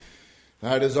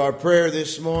That is our prayer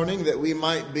this morning, that we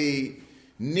might be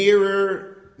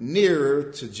nearer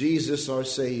to Jesus our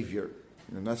Savior.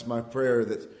 And that's my prayer,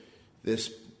 that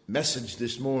this message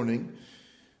this morning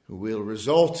will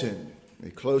result in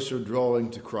a closer drawing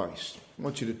to Christ. I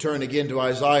want you to turn again to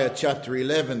Isaiah chapter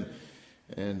 11.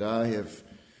 And I have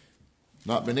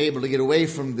not been able to get away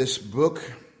from this book,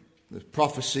 the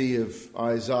prophecy of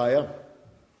Isaiah.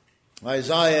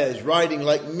 Isaiah is writing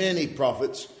like many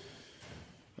prophets,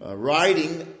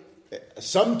 writing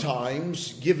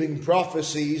sometimes giving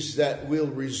prophecies that will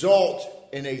result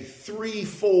in a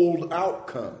threefold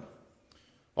outcome.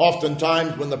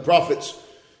 Oftentimes when the prophets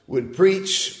would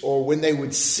preach or when they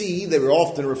would see, they were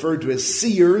often referred to as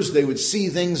seers. They would see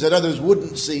things that others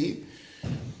wouldn't see.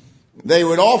 They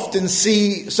would often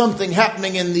see something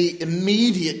happening in the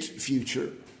immediate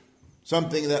future,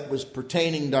 something that was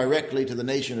pertaining directly to the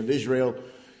nation of Israel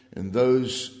and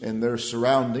those in their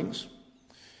surroundings.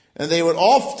 And they would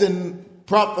often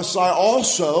prophesy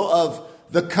also of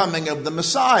the coming of the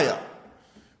Messiah,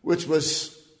 which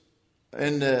was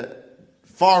in the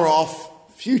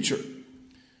far-off future.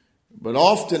 But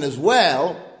often as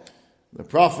well, the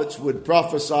prophets would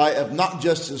prophesy of not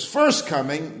just his first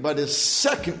coming, but his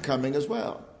second coming as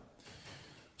well.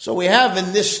 So we have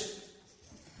in this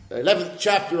 11th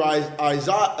chapter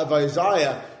of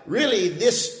Isaiah, really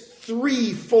this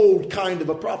threefold kind of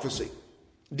a prophecy,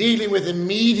 dealing with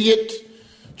immediate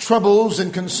troubles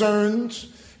and concerns,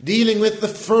 dealing with the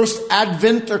first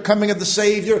advent or coming of the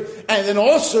Savior, and then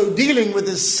also dealing with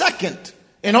his second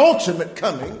and ultimate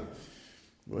coming,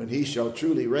 when he shall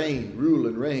truly rule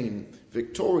and reign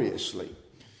victoriously.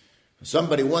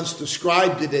 Somebody once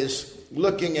described it as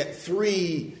looking at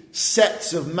three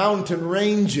sets of mountain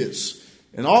ranges.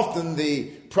 And often the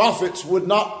prophets would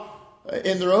not,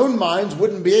 in their own minds,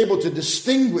 wouldn't be able to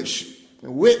distinguish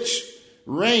which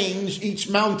range each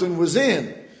mountain was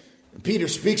in. And Peter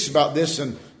speaks about this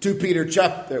in 1 Peter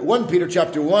chapter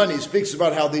 1. He speaks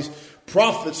about how these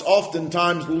prophets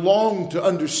oftentimes longed to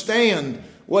understand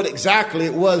what exactly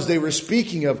it was they were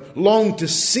speaking of, longed to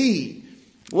see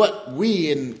what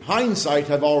we in hindsight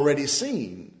have already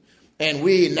seen. And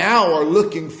we now are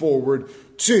looking forward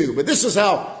to. But this is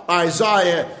how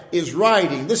Isaiah is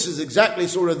writing. This is exactly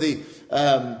sort of the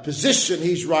position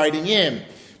he's writing in.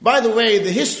 By the way,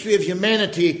 the history of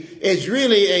humanity is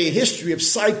really a history of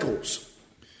cycles.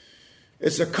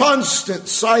 It's a constant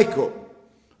cycle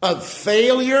of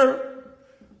failure,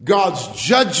 God's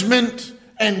judgment,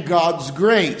 and God's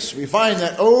grace. We find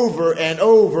that over and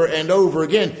over and over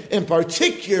again,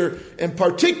 particularly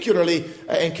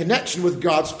in connection with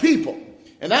God's people.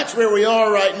 And that's where we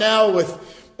are right now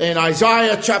in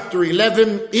Isaiah chapter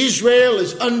 11. Israel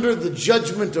is under the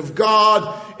judgment of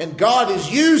God, and God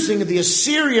is using the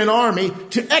Assyrian army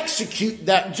to execute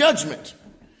that judgment.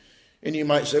 And you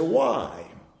might say, why?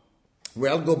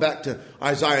 Well, go back to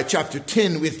Isaiah chapter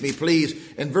 10 with me, please,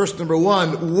 and verse number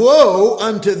 1. Woe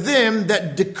unto them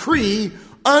that decree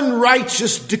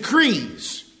unrighteous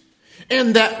decrees,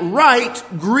 and that write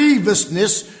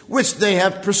grievousness which they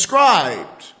have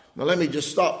prescribed. Now let me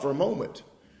just stop for a moment.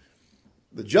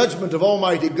 The judgment of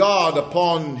Almighty God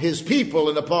upon his people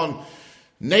and upon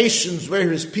nations where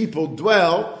his people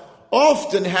dwell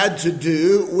often had to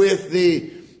do with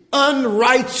the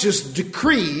unrighteous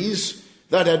decrees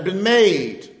that had been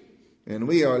made. And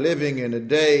we are living in a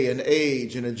day and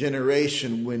age and a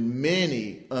generation when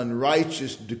many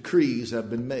unrighteous decrees have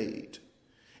been made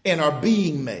and are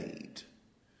being made.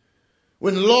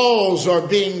 When laws are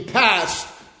being passed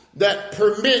that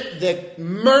permit the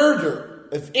murder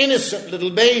of innocent little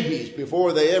babies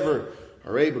before they ever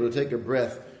are able to take a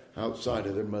breath outside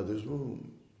of their mother's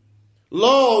womb.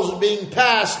 Laws are being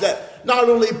passed that not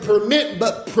only permit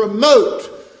but promote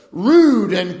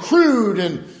rude and crude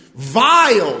and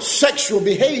vile sexual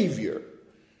behavior.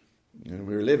 And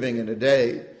we're living in a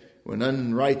day when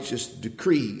unrighteous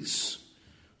decrees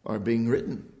are being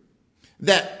written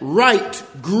that write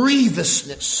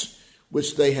grievousness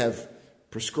which they have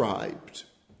prescribed,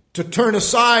 to turn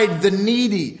aside the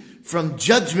needy from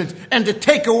judgment and to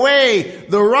take away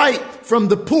the right from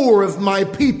the poor of my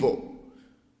people,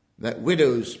 that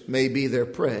widows may be their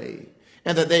prey,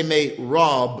 and that they may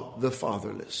rob the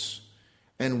fatherless.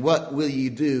 And what will ye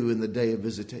do in the day of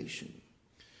visitation?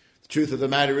 The truth of the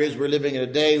matter is, we're living in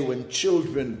a day when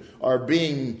children are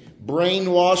being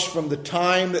brainwashed from the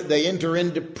time that they enter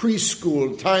into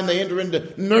preschool, the time they enter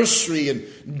into nursery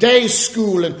and day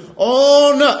school, and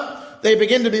on up. They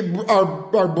begin to be are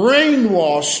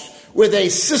brainwashed with a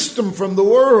system from the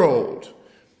world.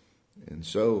 And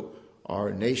so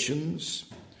our nations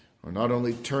are not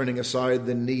only turning aside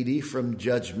the needy from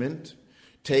judgment,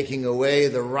 taking away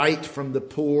the right from the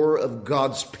poor of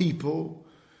God's people,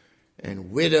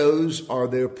 and widows are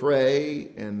their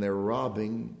prey, and they're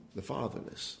robbing the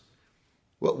fatherless.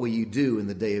 What will you do in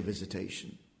the day of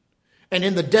visitation? And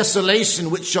in the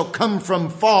desolation which shall come from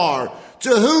far, to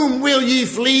whom will ye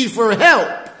flee for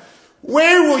help?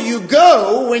 Where will you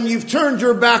go when you've turned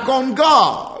your back on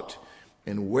God?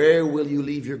 And where will you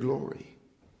leave your glory?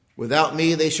 Without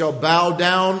me they shall bow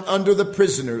down under the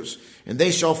prisoners, and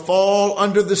they shall fall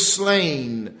under the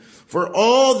slain. For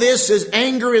all this, his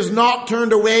anger is not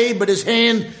turned away, but his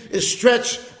hand is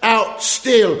stretched out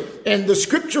still. And the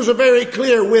scriptures are very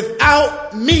clear.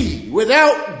 Without me,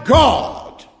 without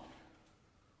God,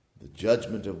 the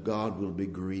judgment of God will be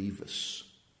grievous.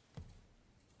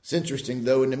 It's interesting,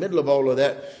 though, in the middle of all of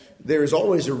that, there is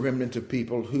always a remnant of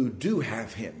people who do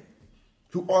have him,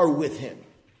 who are with him.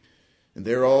 And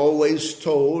they're always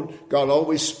told, God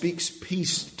always speaks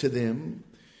peace to them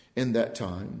in that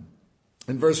time.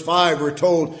 In verse 5, we're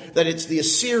told that it's the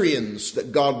Assyrians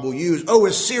that God will use. O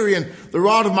Assyrian, the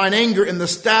rod of mine anger and the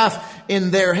staff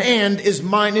in their hand is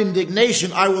mine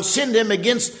indignation. I will send him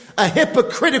against a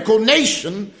hypocritical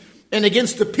nation and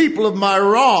against the people of my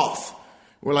wrath.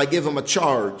 Will I give them a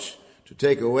charge to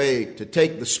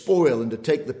take the spoil and to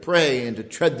take the prey and to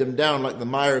tread them down like the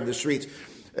mire of the streets.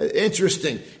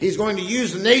 Interesting. He's going to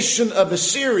use the nation of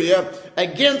Assyria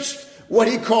against what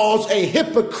he calls a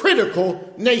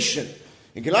hypocritical nation.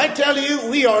 And can I tell you,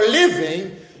 we are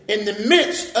living in the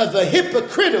midst of a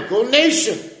hypocritical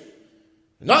nation.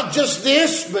 Not just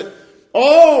this, but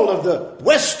all of the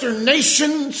Western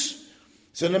nations.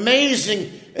 It's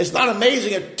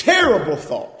a terrible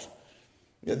thought.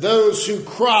 Those who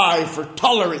cry for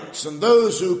tolerance and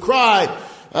those who cry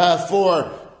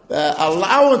for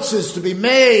allowances to be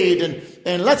made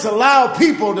and let's allow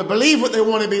people to believe what they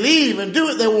want to believe and do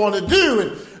what they want to do,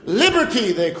 and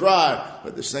liberty they cry. But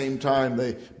at the same time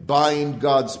they bind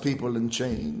God's people in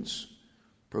chains,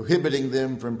 prohibiting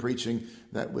them from preaching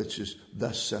that which is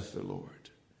thus saith the Lord.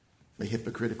 A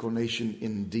hypocritical nation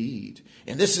indeed.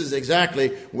 And this is exactly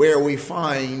where we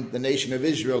find the nation of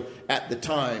Israel at the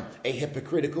time, a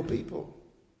hypocritical people.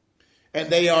 And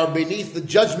they are beneath the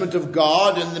judgment of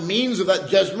God, and the means of that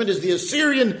judgment is the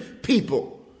Assyrian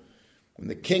people. And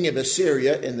the king of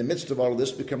Assyria, in the midst of all of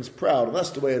this, becomes proud. And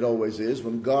that's the way it always is.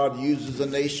 When God uses a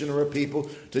nation or a people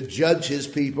to judge his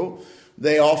people,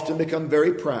 they often become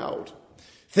very proud,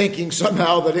 thinking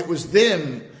somehow that it was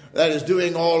them that is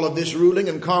doing all of this ruling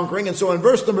and conquering. And so in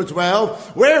verse number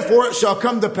 12, wherefore it shall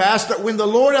come to pass that when the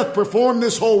Lord hath performed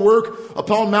this whole work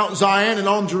upon Mount Zion and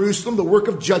on Jerusalem, the work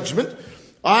of judgment,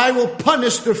 I will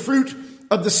punish the fruit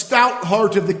of the stout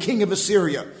heart of the king of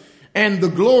Assyria and the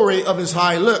glory of his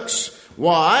high looks.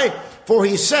 Why? For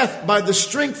he saith, by the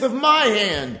strength of my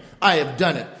hand I have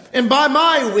done it, and by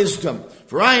my wisdom,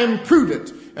 for I am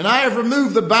prudent. And I have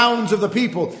removed the bounds of the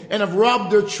people and have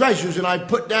robbed their treasures, and I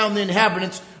put down the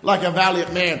inhabitants like a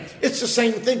valiant man. It's the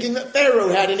same thinking that Pharaoh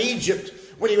had in Egypt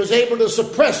when he was able to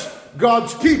suppress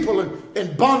God's people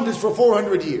in bondage for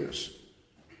 400 years.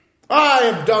 I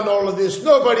have done all of this.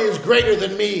 Nobody is greater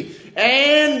than me.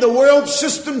 And the world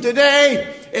system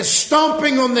today is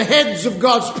stomping on the heads of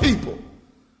God's people,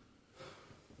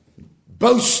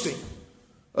 boasting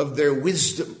of their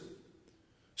wisdom.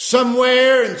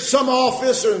 Somewhere in some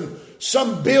office or in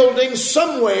some building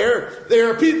somewhere,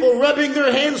 there are people rubbing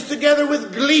their hands together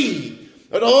with glee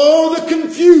at all the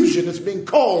confusion that's being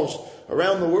caused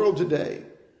around the world today.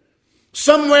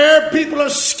 Somewhere people are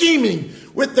scheming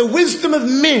with the wisdom of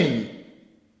men,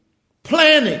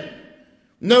 planning.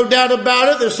 No doubt about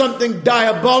it, there's something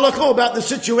diabolical about the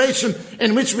situation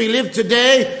in which we live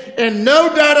today. And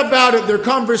no doubt about it, their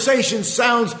conversation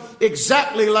sounds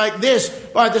exactly like this.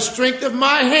 By the strength of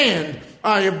my hand,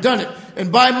 I have done it.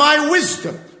 And by my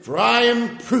wisdom, for I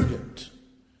am prudent.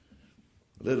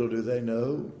 Little do they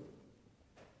know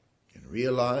and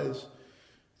realize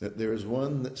that there is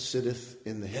one that sitteth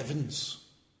in the heavens,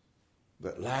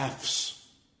 that laughs,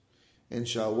 and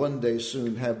shall one day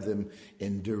soon have them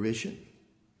in derision.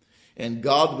 And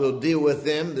God will deal with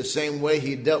them the same way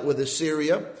he dealt with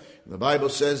Assyria. The Bible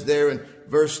says there in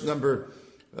verse number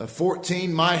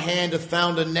 14, my hand hath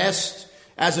found a nest,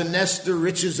 as a nest the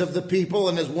riches of the people,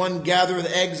 and as one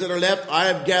gathereth eggs that are left, I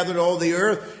have gathered all the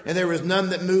earth, and there is none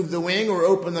that move the wing, or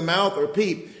open the mouth, or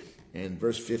peep. And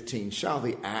verse 15, shall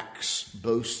the axe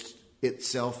boast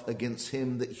itself against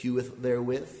him that heweth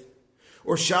therewith?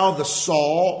 Or shall the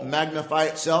saw magnify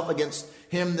itself against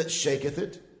him that shaketh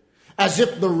it? As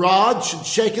if the rod should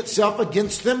shake itself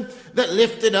against them that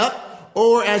lift it up,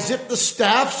 or as if the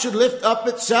staff should lift up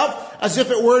itself, as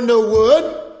if it were no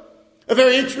wood. A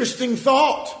very interesting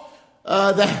thought,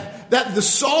 that that the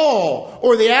saw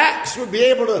or the axe would be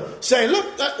able to say,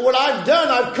 look at what I've done.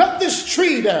 I've cut this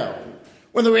tree down.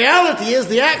 When the reality is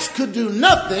the axe could do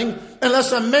nothing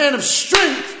unless a man of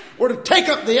strength were to take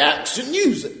up the axe and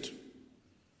use it.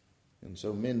 And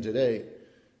so men today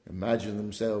imagine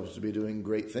themselves to be doing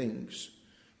great things.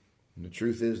 And the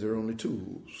truth is they're only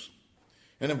tools.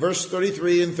 And in verse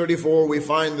 33 and 34 we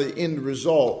find the end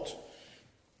result.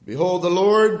 Behold, the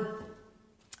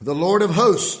Lord of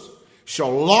hosts,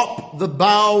 shall lop the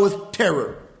bough with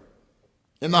terror,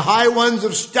 and the high ones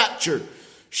of stature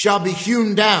shall be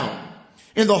hewn down,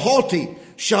 and the haughty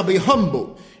shall be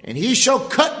humbled, and he shall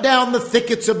cut down the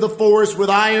thickets of the forest with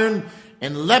iron,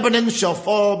 and Lebanon shall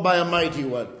fall by a mighty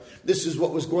one. This is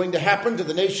what was going to happen to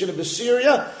the nation of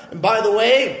Assyria. And by the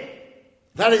way,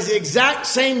 that is the exact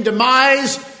same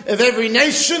demise of every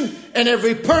nation and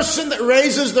every person that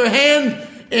raises their hand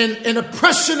in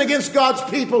oppression against God's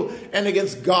people and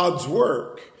against God's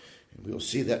work. And we'll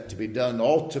see that to be done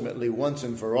ultimately once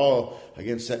and for all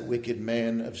against that wicked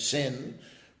man of sin,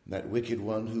 that wicked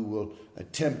one who will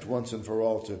attempt once and for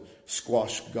all to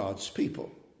squash God's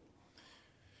people.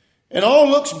 And all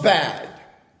looks bad,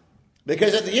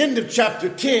 because at the end of chapter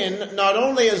 10, not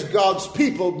only has God's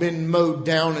people been mowed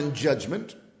down in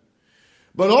judgment,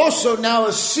 but also now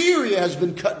Assyria has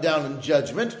been cut down in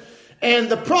judgment. And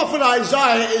the prophet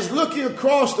Isaiah is looking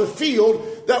across the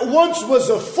field that once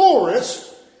was a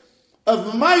forest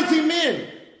of mighty men.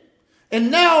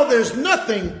 And now there's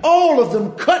nothing. All of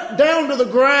them cut down to the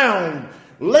ground,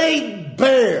 laid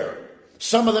bare.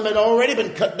 Some of them had already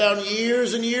been cut down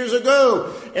years and years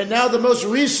ago. And now the most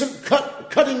recent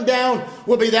cutting down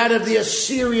will be that of the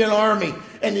Assyrian army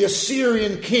and the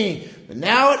Assyrian king. And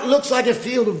now it looks like a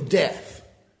field of death.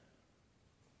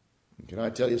 Can I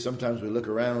tell you, sometimes we look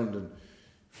around and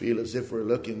feel as if we're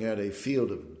looking at a field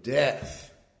of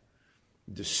death,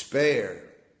 despair.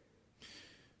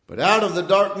 But out of the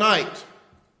dark night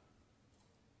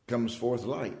comes forth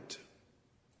light.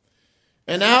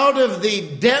 And out of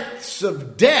the depths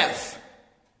of death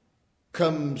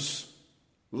comes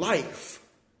life.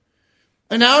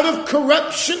 And out of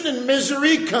corruption and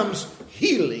misery comes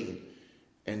healing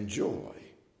and joy.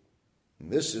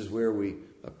 And this is where we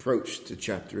approach to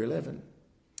chapter 11.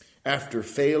 After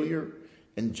failure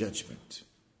and judgment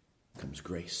comes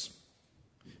grace.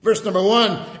 Verse number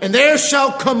 1, and there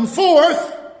shall come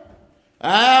forth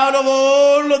out of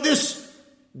all of this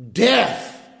death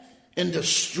and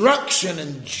destruction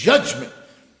and judgment,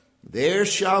 there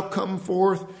shall come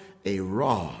forth a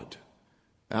rod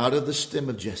out of the stem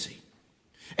of Jesse,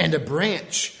 and a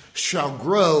branch shall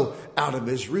grow out of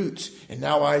his roots. And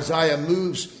now Isaiah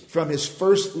moves from his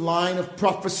first line of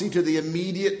prophecy to the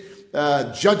immediate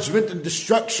judgment and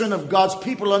destruction of God's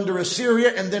people under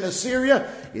Assyria and then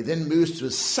Assyria. He then moves to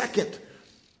his second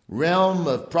realm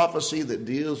of prophecy that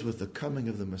deals with the coming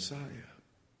of the Messiah.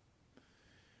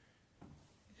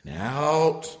 And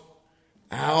out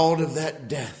of that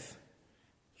death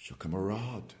shall come a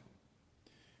rod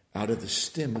out of the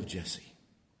stem of Jesse.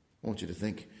 I want you to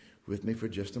think with me for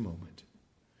just a moment.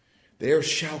 There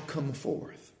shall come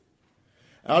forth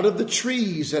out of the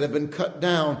trees that have been cut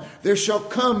down, there shall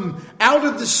come out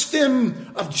of the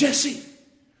stem of Jesse.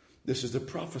 This is the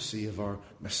prophecy of our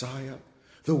Messiah,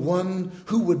 the one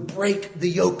who would break the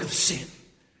yoke of sin.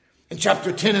 In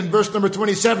chapter 10 and verse number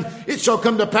 27, it shall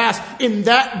come to pass in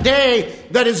that day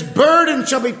that his burden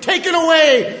shall be taken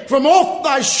away from off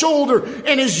thy shoulder,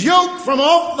 and his yoke from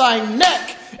off thy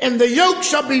neck, and the yoke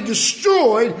shall be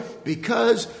destroyed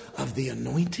because of the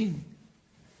anointing.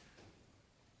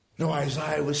 No,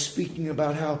 Isaiah was speaking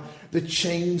about how the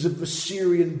chains of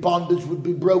Assyrian bondage would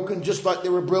be broken, just like they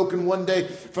were broken one day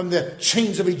from the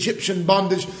chains of Egyptian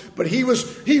bondage. But he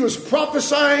was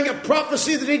prophesying a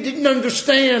prophecy that he didn't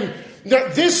understand.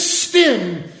 That this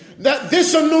stem, that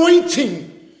this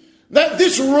anointing, that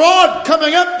this rod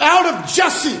coming up out of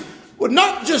Jesse would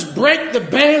not just break the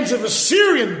bands of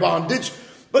Assyrian bondage,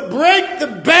 but break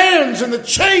the bands and the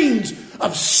chains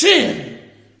of sin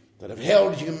that have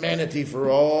held humanity for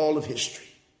all of history.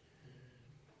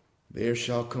 There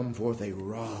shall come forth a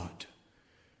rod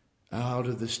out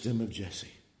of the stem of Jesse.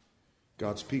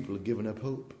 God's people had given up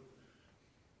hope.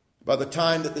 By the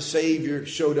time that the Savior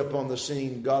showed up on the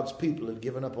scene, God's people had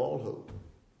given up all hope.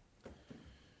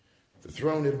 The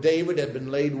throne of David had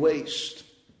been laid waste.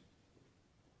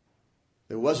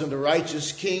 There wasn't a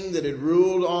righteous king that had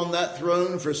ruled on that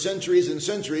throne for centuries and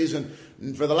centuries. And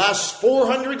for the last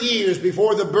 400 years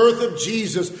before the birth of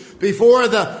Jesus, before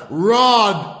the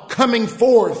rod coming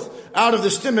forth out of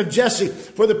the stem of Jesse,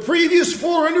 for the previous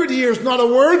 400 years, not a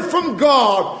word from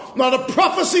God, not a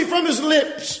prophecy from his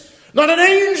lips, not an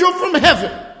angel from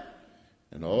heaven.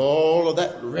 And And all of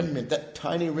that remnant, that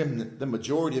tiny remnant, the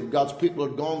majority of God's people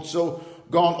had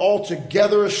gone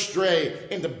altogether astray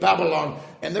into Babylon.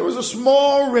 And there was a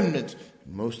small remnant.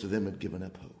 Most of them had given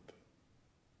up hope.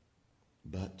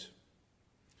 But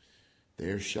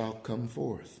there shall come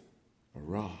forth a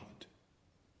rod. I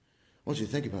want you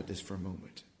to think about this for a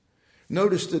moment.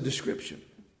 Notice the description,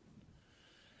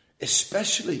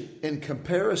 especially in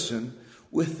comparison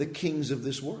with the kings of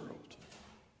this world.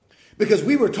 Because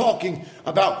we were talking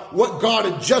about what God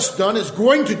had just done, is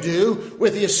going to do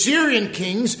with the Assyrian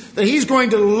kings, that he's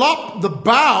going to lop the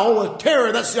bough of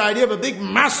terror. That's the idea of a big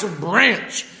massive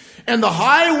branch. And the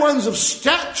high ones of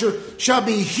stature shall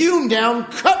be hewn down,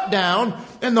 cut down,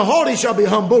 and the haughty shall be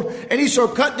humbled, and he shall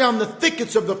cut down the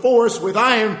thickets of the forest with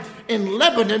iron, and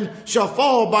Lebanon shall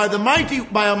fall by a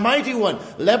mighty one.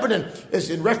 Lebanon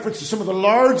is in reference to some of the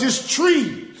largest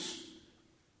trees.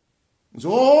 So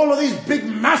all of these big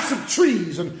massive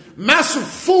trees and massive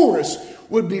forests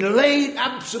would be laid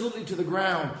absolutely to the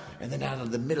ground. And then out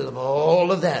of the middle of all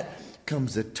of that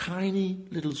comes a tiny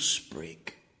little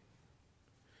sprig.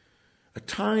 A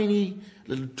tiny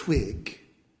little twig.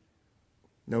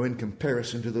 Now, in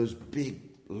comparison to those big,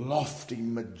 lofty,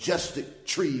 majestic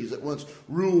trees that once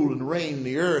ruled and reigned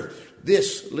the earth,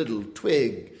 this little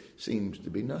twig seems to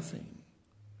be nothing.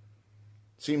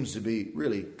 Seems to be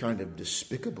really kind of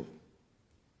despicable.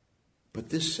 But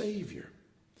this Savior,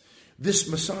 this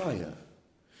Messiah,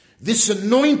 this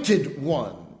anointed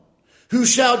one who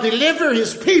shall deliver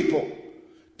his people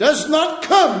does not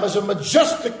come as a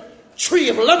majestic tree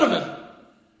of Lebanon.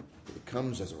 It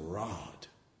comes as a rod,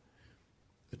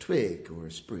 a twig or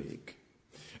a sprig.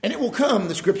 And it will come,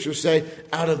 the scriptures say,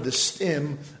 out of the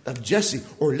stem of Jesse,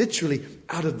 or literally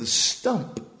out of the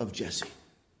stump of Jesse.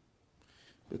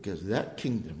 Because that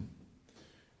kingdom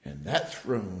and that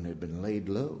throne had been laid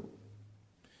low.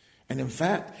 And in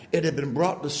fact, it had been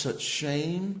brought to such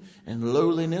shame and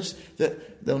lowliness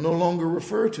that they'll no longer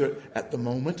refer to it at the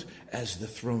moment as the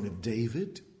throne of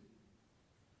David,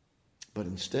 but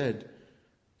instead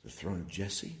the throne of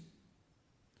Jesse.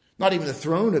 Not even the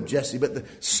throne of Jesse, but the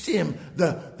stem,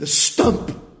 the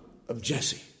stump of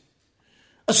Jesse.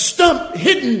 A stump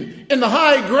hidden in the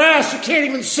high grass. You can't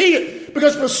even see it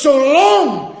because for so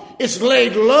long it's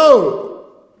laid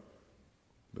low.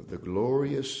 But the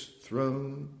glorious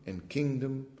throne and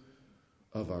kingdom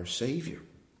of our Savior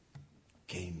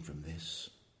came from this.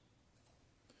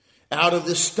 Out of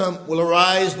this stump will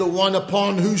arise the one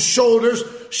upon whose shoulders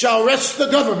shall rest the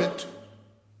government,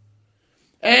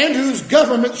 and whose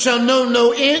government shall know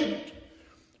no end.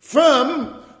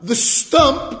 From the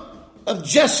stump of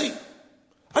Jesse,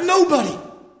 a nobody.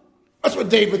 That's what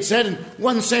David said in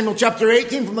 1 Samuel chapter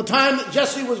 18. From the time that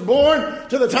Jesse was born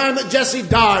to the time that Jesse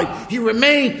died, he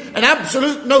remained an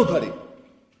absolute nobody.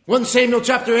 1 Samuel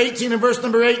chapter 18 and verse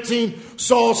number 18,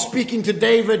 Saul speaking to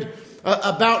David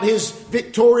about his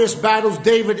victorious battles.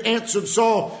 David answered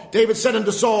Saul. David said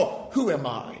unto Saul, who am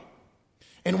I?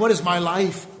 And what is my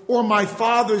life or my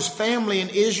father's family in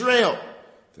Israel,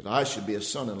 that I should be a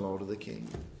son-in-law to the king?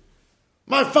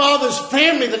 My father's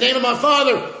family, the name of my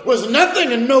father, was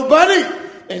nothing and nobody.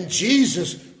 And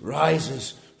Jesus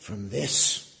rises from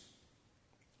this.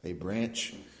 A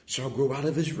branch shall grow out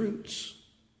of his roots.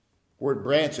 Word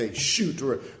branch, a shoot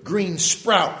or a green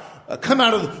sprout, come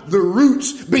out of the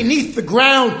roots beneath the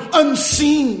ground,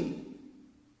 unseen.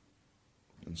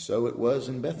 And so it was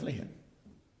in Bethlehem,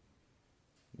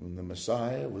 when the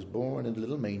Messiah was born in a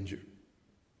little manger.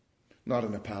 Not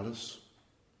in a palace.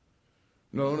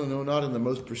 No, not in the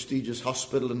most prestigious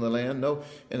hospital in the land. No,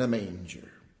 in a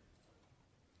manger.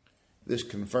 This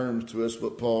confirms to us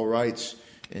what Paul writes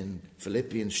in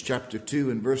Philippians chapter 2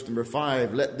 and verse number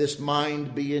 5. Let this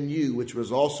mind be in you, which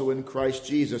was also in Christ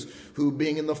Jesus, who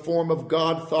being in the form of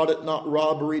God thought it not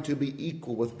robbery to be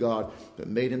equal with God, but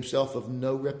made himself of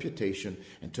no reputation,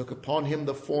 and took upon him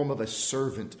the form of a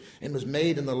servant, and was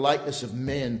made in the likeness of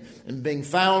men. And being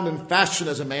found in fashion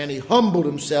as a man, he humbled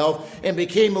himself and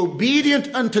became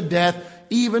obedient unto death,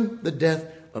 even the death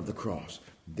of the cross.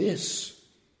 This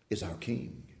is our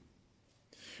King.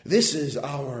 This is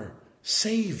our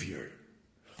Savior,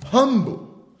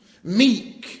 humble,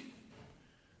 meek.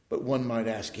 But one might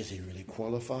ask, is he really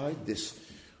qualified? This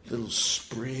little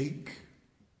sprig?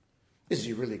 Is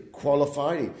he really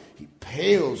qualified? He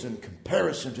pales in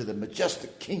comparison to the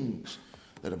majestic kings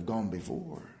that have gone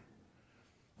before.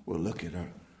 Well, look at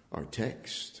our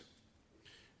text.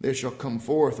 There shall come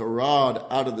forth a rod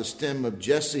out of the stem of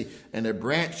Jesse, and a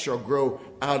branch shall grow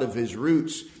out of his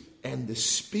roots, and the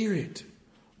Spirit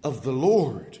of the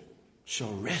Lord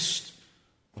shall rest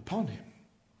upon him.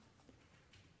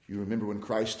 You remember when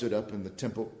Christ stood up in the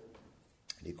temple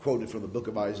He quoted from the book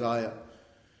of Isaiah.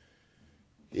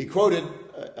 He quoted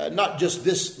not just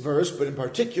this verse, but in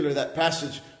particular that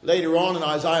passage later on in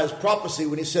Isaiah's prophecy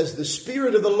when he says, "The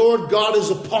Spirit of the Lord God is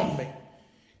upon me.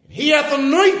 He hath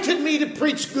anointed me to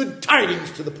preach good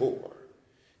tidings to the poor."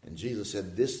 And Jesus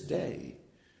said, "This day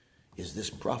is this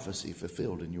prophecy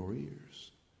fulfilled in your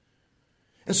ears."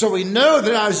 And so we know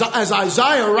that as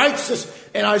Isaiah writes this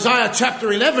in Isaiah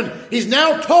chapter 11, he's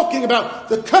now talking about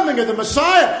the coming of the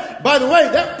Messiah. By the way,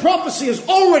 that prophecy has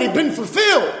already been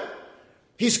fulfilled.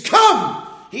 He's come.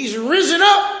 He's risen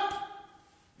up.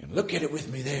 And look at it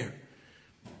with me there.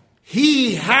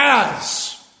 He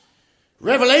has.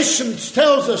 Revelation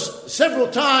tells us several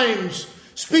times,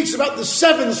 speaks about the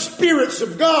seven spirits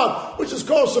of God, which has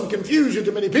caused some confusion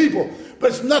to many people.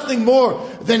 But it's nothing more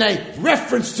than a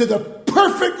reference to the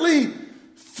perfectly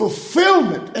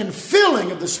fulfillment and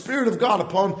filling of the Spirit of God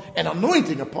upon and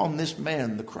anointing upon this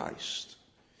man, the Christ.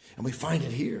 And we find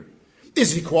it here.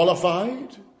 Is he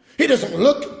qualified? He doesn't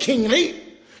look kingly.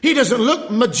 He doesn't look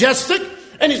majestic.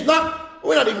 And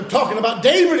we're not even talking about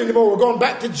David anymore. We're going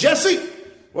back to Jesse.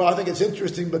 Well, I think it's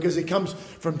interesting because he comes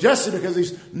from Jesse, because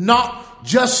he's not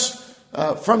just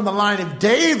from the line of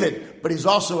David, but he's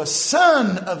also a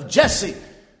son of Jesse.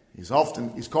 He's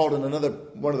called in another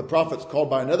one of the prophets, called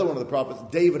by another one of the prophets,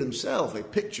 David himself, a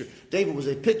picture. David was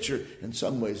a picture in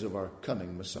some ways of our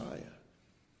coming Messiah.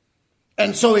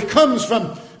 And so he comes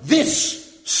from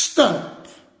this stump.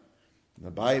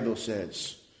 The Bible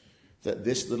says that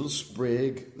this little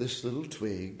sprig, this little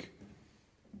twig,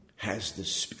 has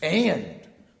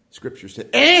Scripture said,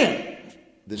 and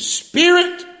the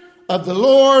Spirit of the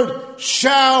Lord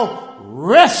shall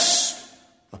rest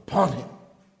upon him.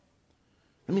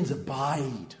 That means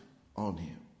abide on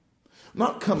him.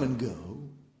 Not come and go.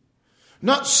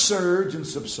 Not surge and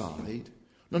subside.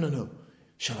 No.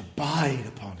 Shall abide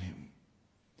upon him.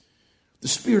 The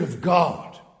Spirit of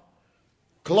God.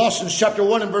 Colossians chapter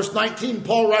 1 and verse 19,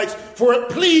 Paul writes, "For it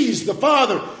pleased the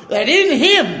Father that in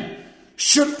him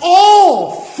should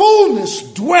all fullness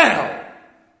dwell."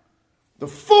 The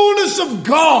fullness of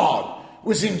God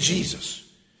was in Jesus.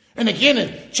 And again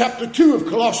in chapter 2 of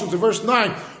Colossians, verse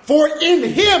 9, "For in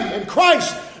him, in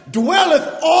Christ,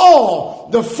 dwelleth all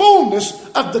the fullness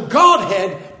of the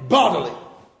Godhead bodily."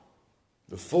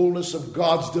 The fullness of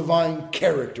God's divine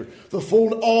character.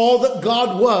 All that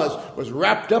God was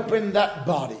wrapped up in that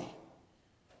body.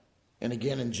 And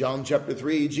again in John chapter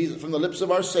 3, Jesus from the lips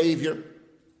of our Savior,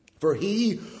 "For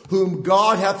he whom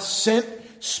God hath sent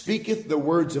speaketh the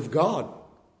words of God.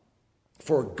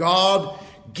 For God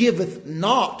giveth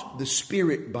not the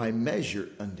Spirit by measure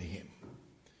unto him."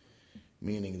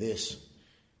 Meaning this,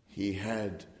 he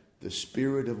had the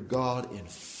Spirit of God in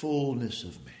fullness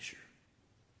of measure.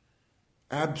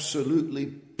 Absolutely,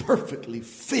 perfectly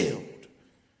filled,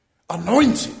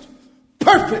 anointed,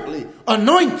 perfectly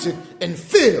anointed and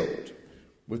filled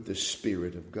with the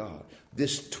Spirit of God.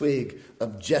 This twig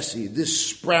of Jesse, this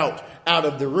sprout out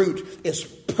of the root, is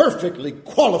perfectly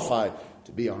qualified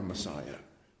to be our Messiah.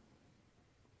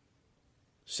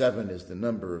 7 is the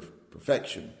number of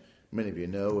perfection. Many of you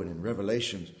know, and in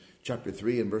Revelation chapter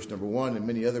 3 and verse number 1 and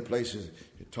many other places,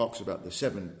 it talks about the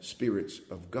 7 spirits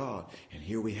of God. And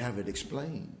here we have it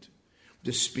explained.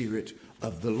 The Spirit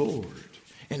of the Lord.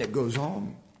 And it goes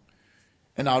on.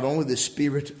 And not only the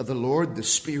Spirit of the Lord, the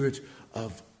Spirit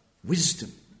of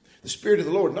wisdom. The Spirit of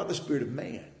the Lord, not the spirit of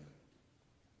man,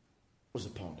 was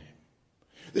upon him.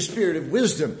 The Spirit of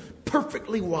wisdom,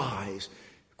 perfectly wise.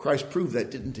 Christ proved that,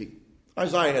 didn't he?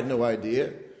 Isaiah had no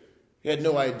idea. He had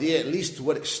no idea at least to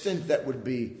what extent that would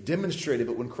be demonstrated.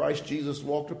 But when Christ Jesus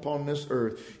walked upon this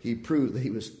earth, he proved that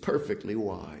he was perfectly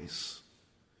wise.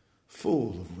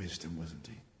 Full of wisdom, wasn't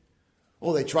he?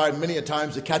 Oh, they tried many a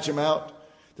times to catch him out.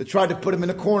 They tried to put him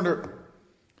in a corner,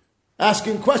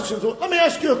 asking questions. Well, let me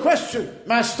ask you a question,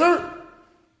 Master.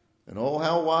 And oh,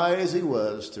 how wise he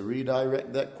was to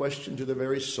redirect that question to the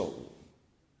very soul.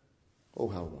 Oh,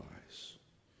 how wise.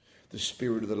 The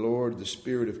Spirit of the Lord, the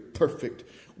Spirit of perfect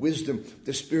wisdom,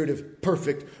 the Spirit of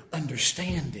perfect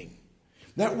understanding.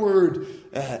 That word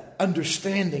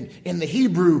understanding in the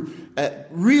Hebrew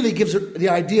really gives it the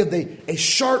idea of a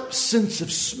sharp sense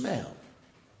of smell.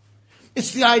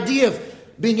 It's the idea of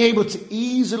being able to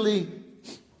easily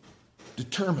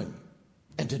determine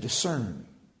and to discern.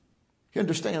 He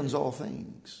understands all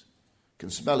things. Can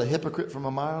smell a hypocrite from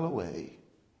a mile away.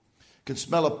 Can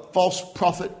smell a false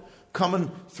prophet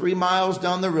coming 3 miles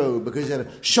down the road because he had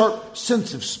a sharp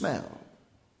sense of smell.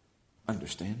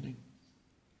 Understanding.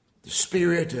 The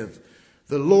Spirit of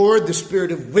the Lord, the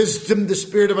Spirit of wisdom, the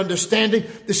Spirit of understanding,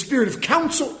 the Spirit of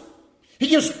counsel. He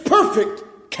gives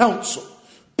perfect counsel,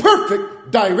 perfect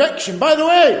perfect direction. By the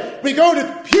way, we go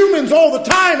to humans all the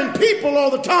time and people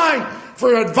all the time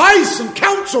for advice and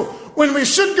counsel when we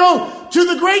should go to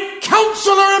the great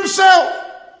counselor himself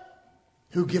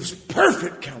who gives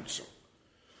perfect counsel.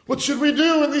 What should we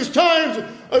do in these times?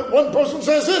 One person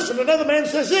says this and another man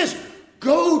says this.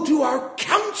 Go to our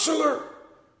counselor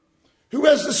who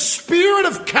has the spirit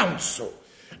of counsel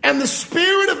and the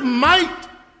spirit of might.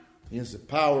 He has the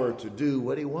power to do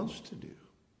what he wants to do.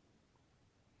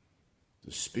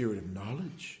 The spirit of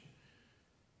knowledge.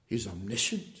 He's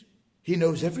omniscient. He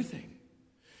knows everything.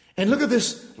 And look at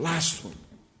this last one.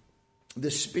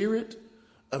 The spirit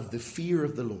of the fear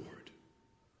of the Lord.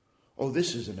 Oh,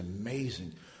 this is an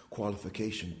amazing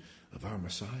qualification of our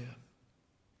Messiah.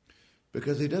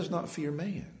 Because he does not fear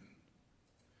man.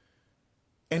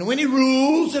 And when he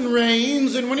rules and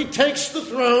reigns, and when he takes the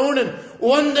throne, and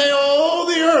one day all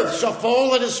the earth shall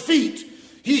fall at his feet,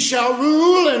 he shall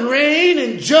rule and reign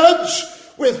and judge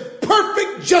with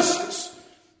perfect justice.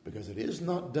 Because it is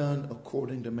not done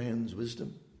according to man's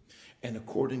wisdom and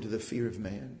according to the fear of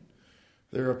man.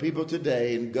 There are people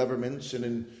today in governments and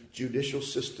in judicial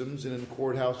systems and in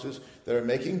courthouses that are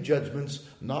making judgments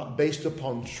not based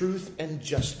upon truth and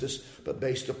justice, but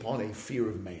based upon a fear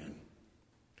of man.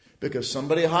 Because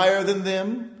somebody higher than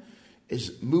them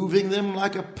is moving them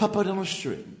like a puppet on a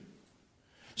string.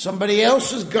 Somebody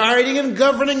else is guiding and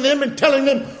governing them and telling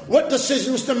them what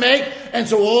decisions to make. And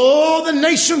so all the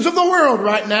nations of the world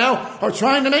right now are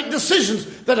trying to make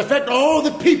decisions that affect all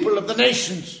the people of the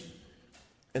nations.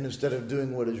 And instead of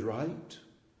doing what is right,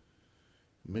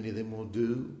 many of them will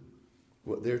do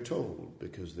what they're told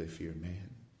because they fear man.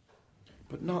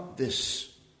 But not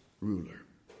this ruler.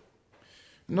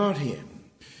 Not him.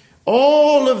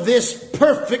 All of this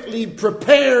perfectly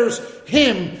prepares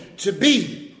him to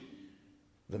be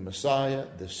the Messiah,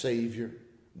 the Savior,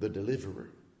 the Deliverer.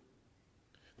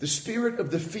 The spirit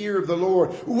of the fear of the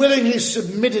Lord, willingly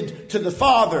submitted to the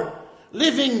Father,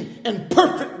 living in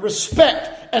perfect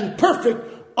respect and perfect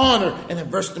honor. And in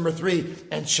verse number 3,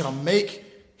 and shall make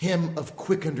him of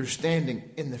quick understanding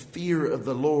in the fear of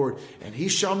the Lord. And he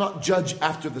shall not judge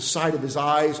after the sight of his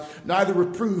eyes, neither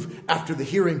reprove after the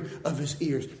hearing of his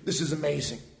ears. This is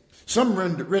amazing. Some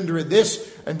render it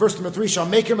this, and verse number 3, shall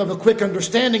make him of a quick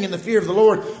understanding in the fear of the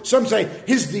Lord. Some say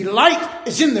his delight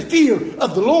is in the fear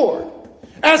of the Lord.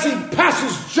 As he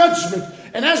passes judgment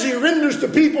and as he renders to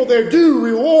people their due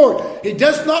reward, he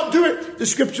does not do it, the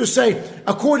scriptures say,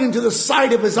 according to the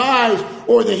sight of his eyes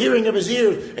or the hearing of his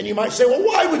ears. And you might say, well,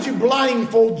 why would you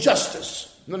blindfold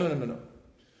justice? No,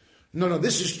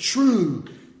 this is true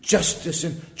justice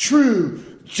and true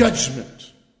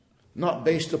judgment, not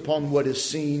based upon what is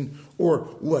seen or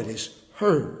what is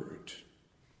heard.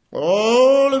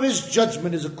 All of his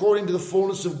judgment is according to the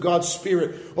fullness of God's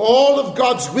Spirit, all of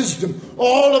God's wisdom,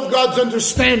 all of God's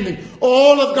understanding,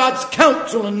 all of God's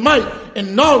counsel and might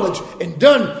and knowledge, and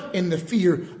done in the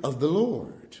fear of the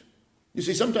Lord. You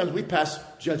see, sometimes we pass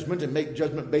judgment and make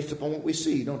judgment based upon what we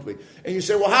see, don't we? And you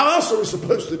say, well, how else are we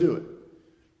supposed to do it?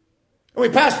 And we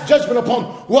pass judgment upon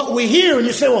what we hear, and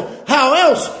you say, well, how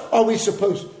else are we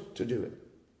supposed to do it?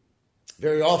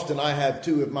 Very often I have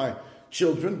two of my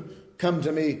children come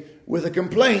to me with a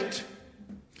complaint.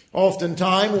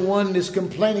 Oftentimes one is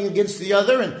complaining against the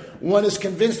other, and one is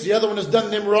convinced the other one has done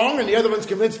them wrong, and the other one's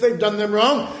convinced they've done them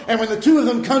wrong. And when the two of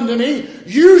them come to me,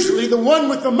 usually the one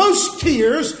with the most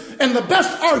tears and the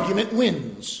best argument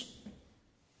wins.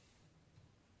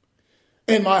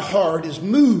 And my heart is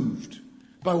moved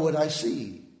by what I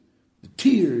see. The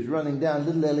tears running down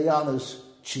little Eliana's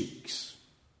cheeks.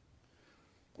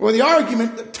 Or the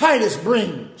argument that Titus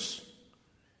brings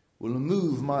will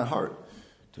move my heart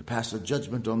to pass a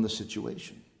judgment on the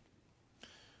situation.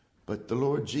 But the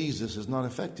Lord Jesus is not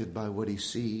affected by what he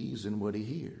sees and what he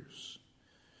hears.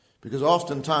 Because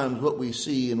oftentimes what we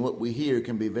see and what we hear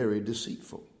can be very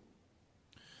deceitful.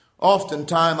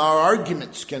 Oftentimes our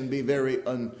arguments can be very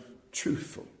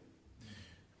untruthful.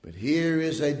 But here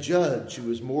is a judge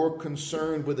who is more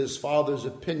concerned with his Father's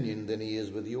opinion than he is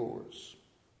with yours.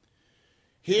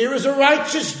 Here is a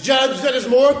righteous judge that is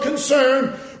more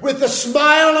concerned with the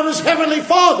smile of his heavenly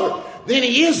Father than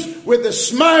he is with the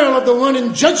smile of the one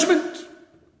in judgment.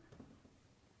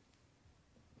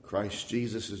 Christ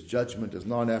Jesus' judgment is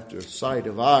not after the sight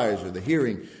of eyes or the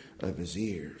hearing of his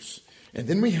ears. And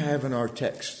then we have in our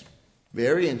text,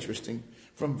 very interesting,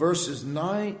 from verses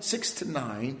 6 to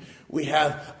 9, we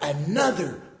have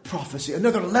another prophecy,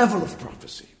 another level of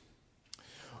prophecy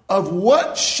of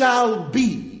what shall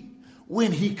be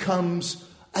when he comes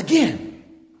again.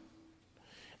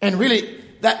 And really,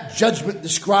 that judgment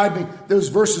describing, those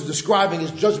verses describing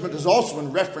his judgment is also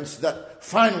in reference to that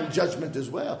final judgment as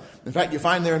well. In fact, you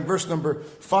find there in verse number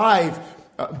 5,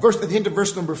 at the end of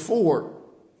verse number 4,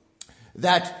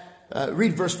 that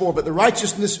read verse 4. But with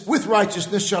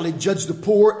righteousness shall he judge the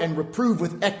poor, and reprove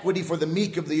with equity for the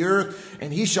meek of the earth.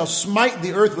 And he shall smite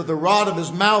the earth with the rod of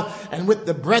his mouth, and with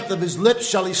the breath of his lips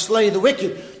shall he slay the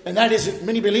wicked. And that is,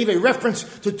 many believe, a reference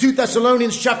to 2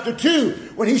 Thessalonians chapter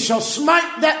 2, when he shall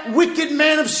smite that wicked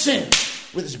man of sin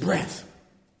with his breath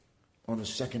on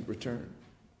his second return.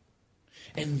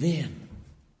 And then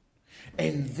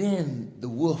the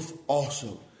wolf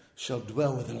also shall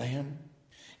dwell with the lamb.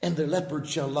 And the leopard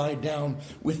shall lie down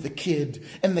with the kid,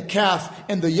 and the calf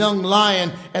and the young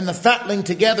lion and the fatling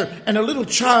together, and a little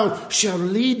child shall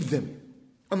lead them.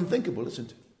 Unthinkable, isn't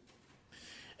it?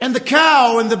 And the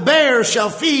cow and the bear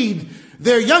shall feed,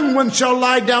 their young ones shall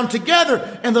lie down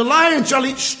together, and the lion shall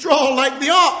eat straw like the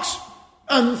ox.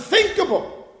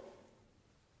 Unthinkable.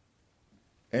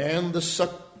 And the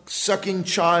sucking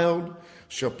child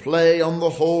shall play on the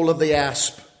hole of the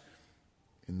asp.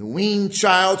 And the weaned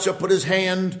child shall put his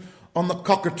hand on the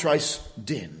cockatrice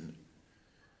den.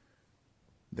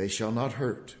 They shall not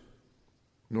hurt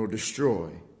nor destroy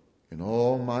in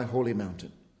all my holy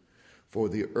mountain. For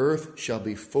the earth shall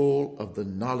be full of the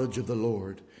knowledge of the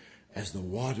Lord as the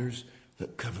waters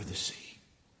that cover the sea.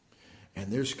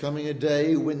 And there's coming a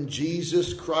day when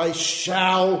Jesus Christ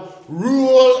shall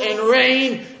rule and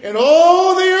reign, and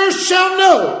all the earth shall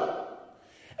know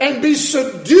and be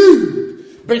subdued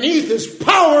beneath his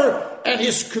power and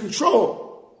his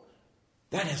control.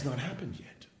 That has not happened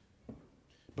yet,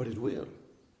 but it will.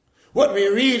 What we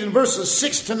read in verses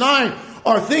 6 to 9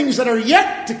 are things that are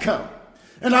yet to come.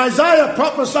 And Isaiah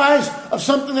prophesies of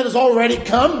something that has already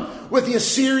come with the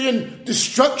Assyrian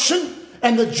destruction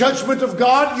and the judgment of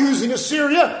God using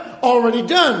Assyria already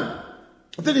done.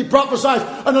 Then he prophesies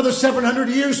another 700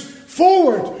 years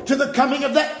forward to the coming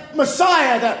of that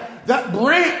Messiah, that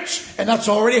branch, and that's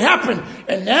already happened.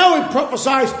 And now he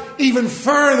prophesies even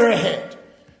further ahead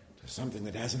to something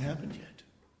that hasn't happened yet.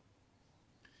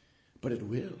 But it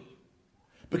will.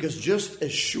 Because just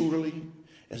as surely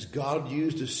as God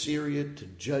used Assyria to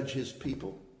judge his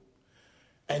people,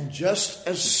 and just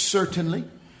as certainly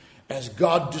as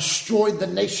God destroyed the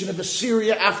nation of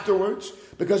Assyria afterwards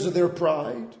because of their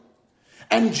pride,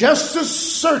 and just as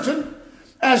certain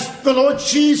as the Lord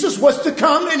Jesus was to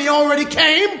come, and he already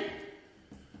came,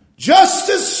 just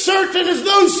as certain as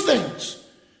those things,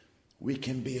 we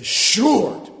can be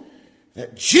assured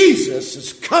that Jesus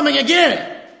is coming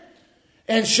again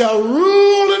and shall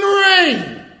rule and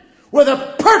reign with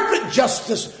a perfect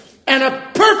justice and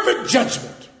a perfect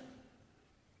judgment.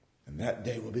 And that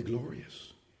day will be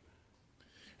glorious.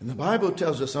 And the Bible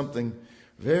tells us something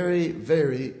very,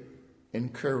 very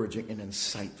encouraging and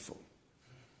insightful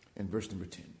in verse number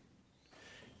 10.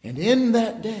 And in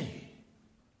that day,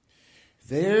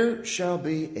 there shall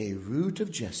be a root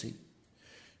of Jesse,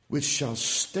 which shall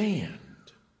stand.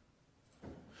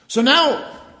 So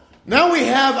now we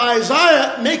have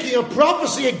Isaiah making a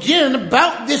prophecy again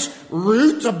about this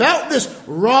root, about this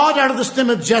rod out of the stem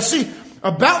of Jesse,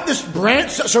 about this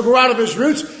branch that shall grow out of his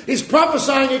roots. He's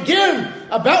prophesying again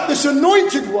about this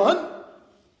anointed one.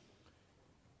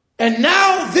 And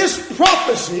now this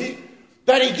prophecy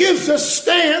that he gives us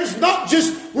stands not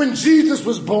just when Jesus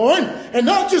was born, and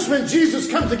not just when Jesus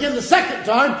comes again the second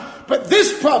time, but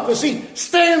this prophecy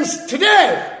stands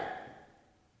today.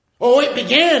 Oh, it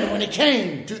began when he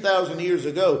came 2,000 years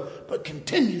ago, but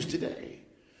continues today.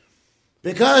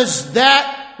 Because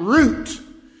that root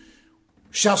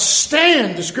shall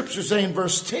stand, the scriptures say in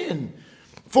verse 10,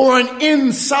 for an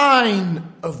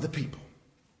ensign of the people.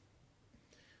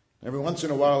 Every once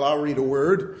in a while I'll read a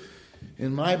word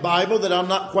in my Bible that I'm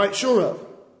not quite sure of.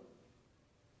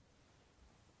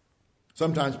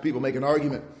 Sometimes people make an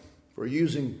argument for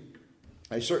using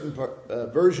a certain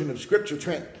version of Scripture,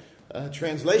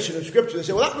 translation of Scripture. They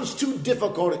say, well, that one's too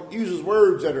difficult. It uses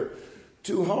words that are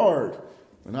too hard.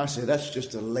 And I say, that's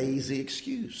just a lazy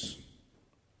excuse.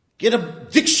 Get a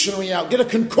dictionary out. Get a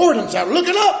concordance out. Look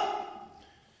it up.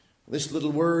 This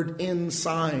little word,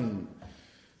 ensign,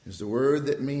 is the word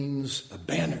that means a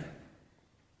banner,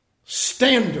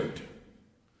 standard,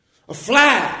 a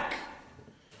flag.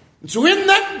 And so in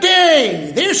that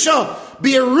day there shall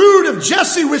be a root of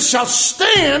Jesse which shall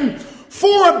stand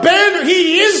for a banner.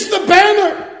 He is the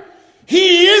banner.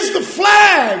 He is the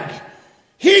flag.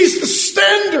 He's the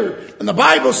standard. And the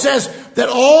Bible says that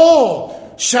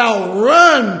all shall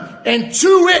run, and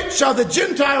to it shall the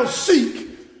Gentiles seek.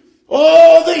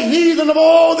 All the heathen of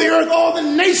all the earth, all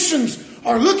the nations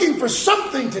are looking for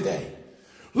something today.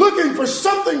 looking for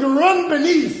something to run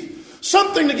beneath,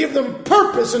 something to give them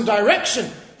purpose and direction.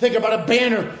 Think about a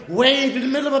banner waved in the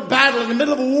middle of a battle, in the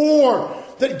middle of a war,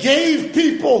 that gave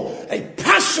people a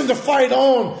passion to fight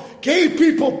on, gave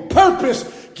people purpose,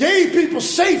 gave people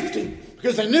safety,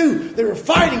 because they knew they were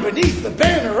fighting beneath the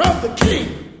banner of the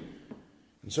King.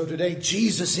 And so today,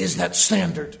 Jesus is that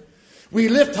standard. We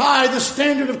lift high the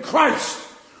standard of Christ,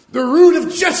 the root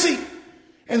of Jesse,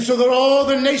 and so that all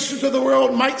the nations of the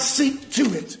world might seek to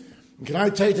it. And can I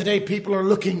tell you today, people are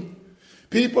looking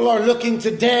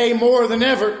today more than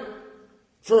ever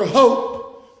for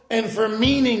hope and for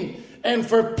meaning and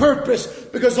for purpose,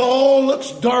 because all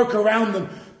looks dark around them.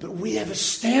 But we have a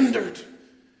standard.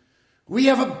 We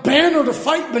have a banner to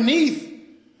fight beneath,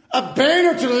 a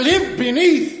banner to live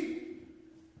beneath.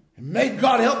 And may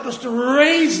God help us to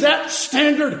raise that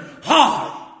standard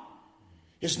high.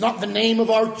 It's not the name of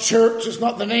our church. It's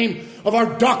not the name of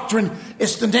our doctrine.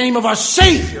 It's the name of our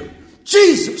Savior,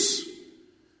 Jesus.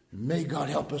 And may God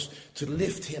help us to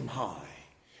lift him high.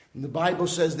 And the Bible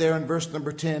says there in verse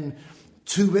number 10,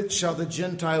 to it shall the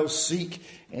Gentiles seek,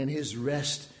 and his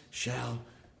rest shall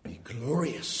be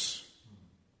glorious.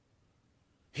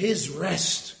 His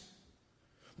rest.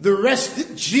 The rest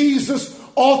that Jesus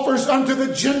offers unto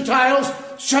the Gentiles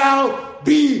shall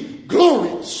be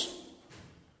glorious.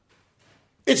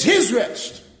 It's his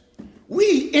rest.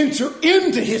 We enter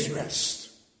into his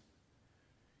rest.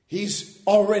 He's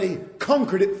already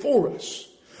conquered it for us.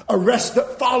 A rest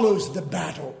that follows the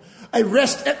battle. A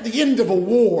rest at the end of a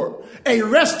war. A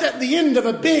rest at the end of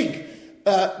a big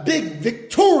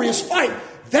victorious fight.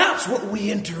 That's what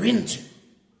we enter into.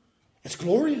 It's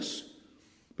glorious.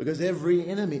 Because every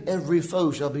enemy, every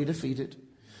foe shall be defeated.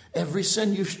 Every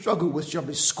sin you struggle with shall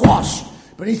be squashed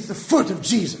beneath the foot of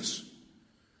Jesus.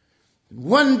 And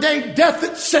one day death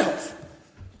itself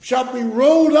shall be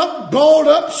rolled up, balled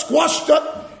up, squashed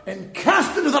up, and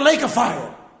cast into the lake of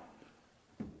fire,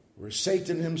 where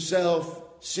Satan himself,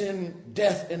 sin,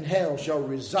 death, and hell shall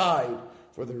reside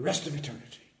for the rest of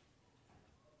eternity.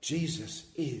 Jesus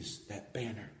is that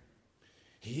banner.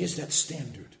 He is that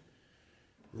standard.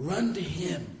 Run to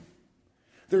him.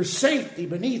 There's safety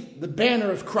beneath the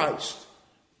banner of Christ.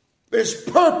 There's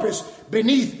purpose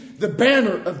beneath the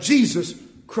banner of Jesus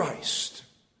Christ.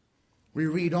 We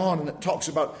read on and it talks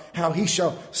about how he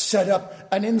shall set up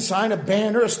an ensign, a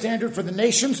banner, a standard for the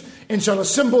nations, and shall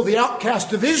assemble the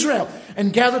outcast of Israel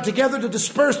and gather together the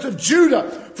dispersed of Judah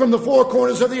from the four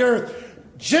corners of the earth.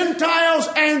 Gentiles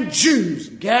and Jews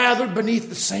gathered beneath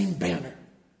the same banner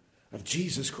of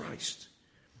Jesus Christ.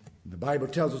 The Bible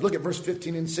tells us, look at verse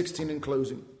 15 and 16 in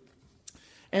closing.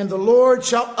 And the Lord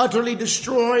shall utterly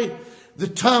destroy the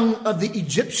tongue of the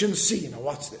Egyptian sea. Now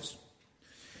watch this.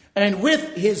 And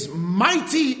with his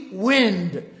mighty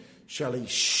wind shall he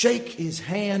shake his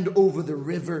hand over the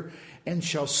river, and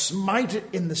shall smite it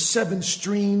in the seven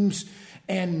streams,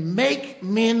 and make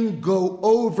men go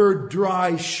over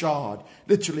dry shod.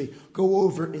 Literally, go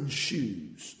over in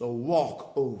shoes. They'll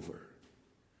walk over.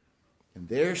 And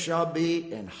there shall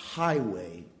be an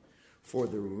highway for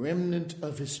the remnant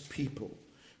of his people,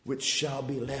 which shall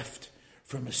be left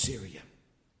from Assyria.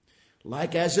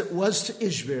 Like as it was to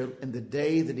Israel in the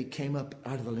day that he came up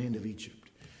out of the land of Egypt.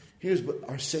 Here's what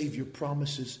our Savior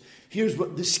promises. Here's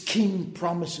what this King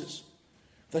promises.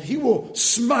 That he will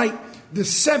smite the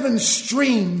seven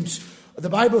streams, the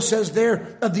Bible says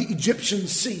there, of the Egyptian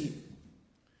sea.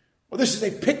 Well, this is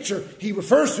a picture. He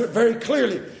refers to it very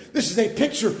clearly. This is a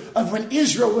picture of when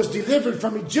Israel was delivered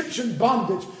from Egyptian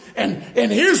bondage. And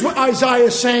here's what Isaiah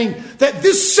is saying, that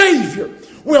this Savior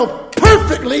will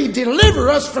perfectly deliver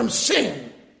us from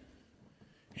sin.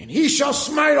 And he shall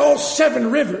smite all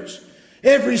seven rivers.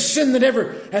 Every sin that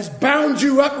ever has bound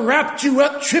you up, wrapped you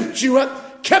up, tripped you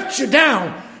up, kept you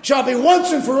down, shall be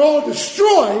once and for all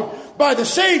destroyed by the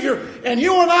Savior. And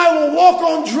you and I will walk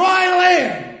on dry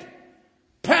land,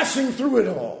 passing through it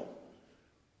all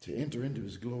to enter into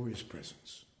his glorious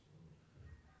presence.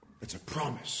 It's a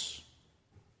promise.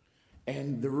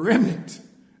 And the remnant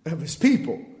of his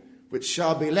people, which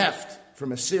shall be left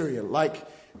from Assyria, like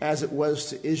as it was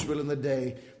to Israel in the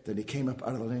day that he came up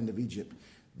out of the land of Egypt.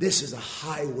 This is a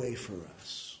highway for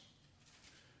us.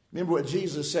 Remember what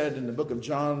Jesus said in the book of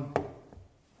John?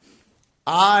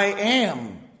 I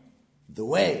am the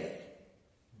way,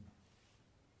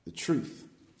 the truth,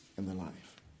 and the life.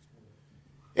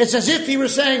 It's as if he were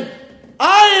saying,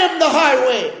 I am the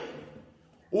highway.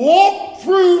 Walk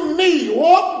through me.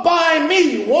 Walk by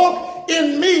me. Walk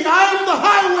in me. I am the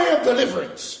highway of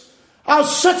deliverance. I'll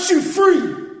set you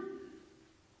free.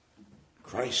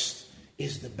 Christ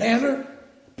is the banner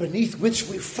beneath which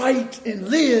we fight and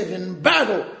live and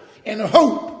battle and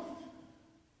hope.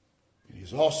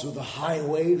 is also the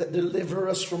highway that delivers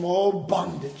us from all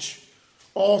bondage,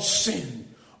 all sin,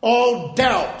 all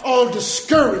doubt, all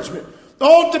discouragement,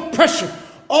 all depression,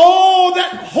 all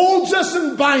that holds us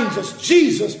and binds us.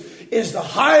 Jesus is the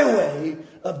highway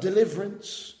of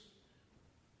deliverance,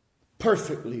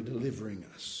 perfectly delivering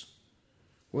us.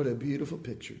 What a beautiful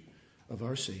picture of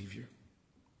our Savior.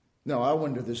 Now, I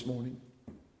wonder this morning,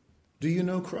 do you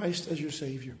know Christ as your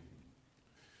Savior?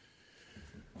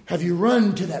 Have you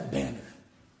run to that banner?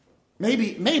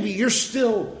 Maybe you're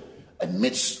still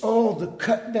amidst all the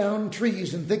cut down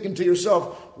trees and thinking to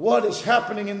yourself, what is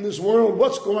happening in this world?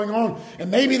 What's going on?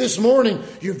 And maybe this morning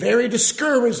you're very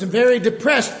discouraged and very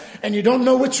depressed and you don't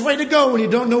know which way to go and you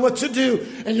don't know what to do.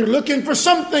 And you're looking for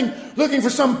something, looking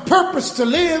for some purpose to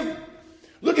live,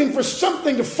 looking for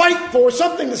something to fight for,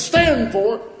 something to stand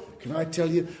for. Can I tell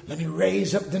you, let me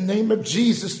raise up the name of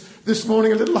Jesus this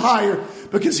morning a little higher,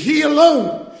 because He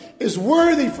alone is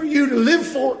worthy for you to live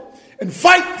for and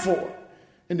fight for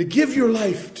and to give your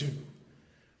life to.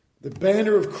 The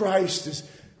banner of Christ is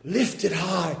lifted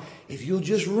high. If you'll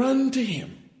just run to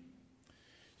Him,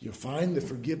 you'll find the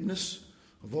forgiveness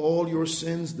of all your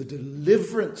sins, the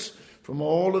deliverance from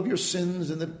all of your sins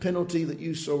and the penalty that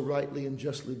you so rightly and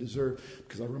justly deserve.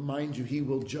 Because I remind you, He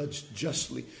will judge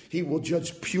justly. He will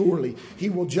judge purely.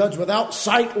 He will judge without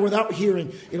sight or without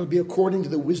hearing. It'll be according to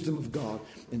the wisdom of God.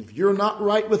 And if you're not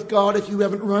right with God, if you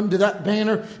haven't run to that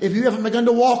banner, if you haven't begun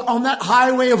to walk on that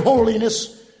highway of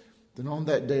holiness, then on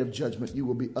that day of judgment, you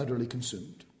will be utterly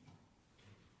consumed.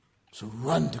 So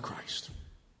run to Christ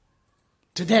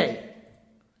today.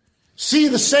 See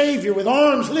the Savior with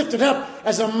arms lifted up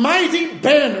as a mighty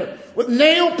banner with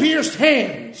nail-pierced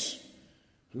hands,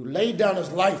 who laid down His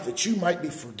life that you might be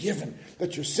forgiven,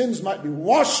 that your sins might be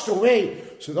washed away,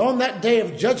 so that on that day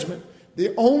of judgment,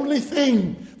 the only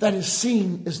thing that is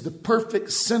seen is the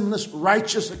perfect, sinless,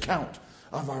 righteous account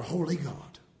of our holy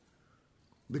God.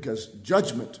 Because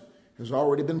judgment has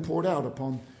already been poured out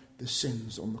upon the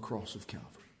sins on the cross of Calvary.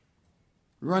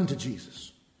 Run to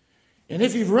Jesus. And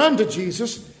if you've run to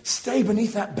Jesus, stay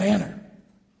beneath that banner.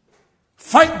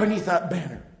 Fight beneath that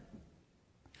banner.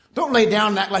 Don't lay down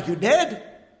and act like you're dead.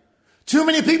 Too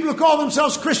many people who call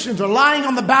themselves Christians are lying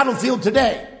on the battlefield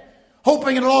today,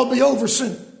 hoping it'll all be over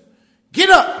soon. Get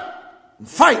up and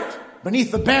fight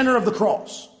beneath the banner of the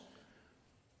cross.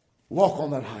 Walk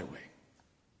on that highway.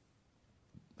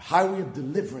 Highway of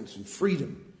deliverance and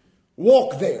freedom.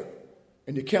 Walk there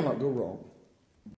and you cannot go wrong.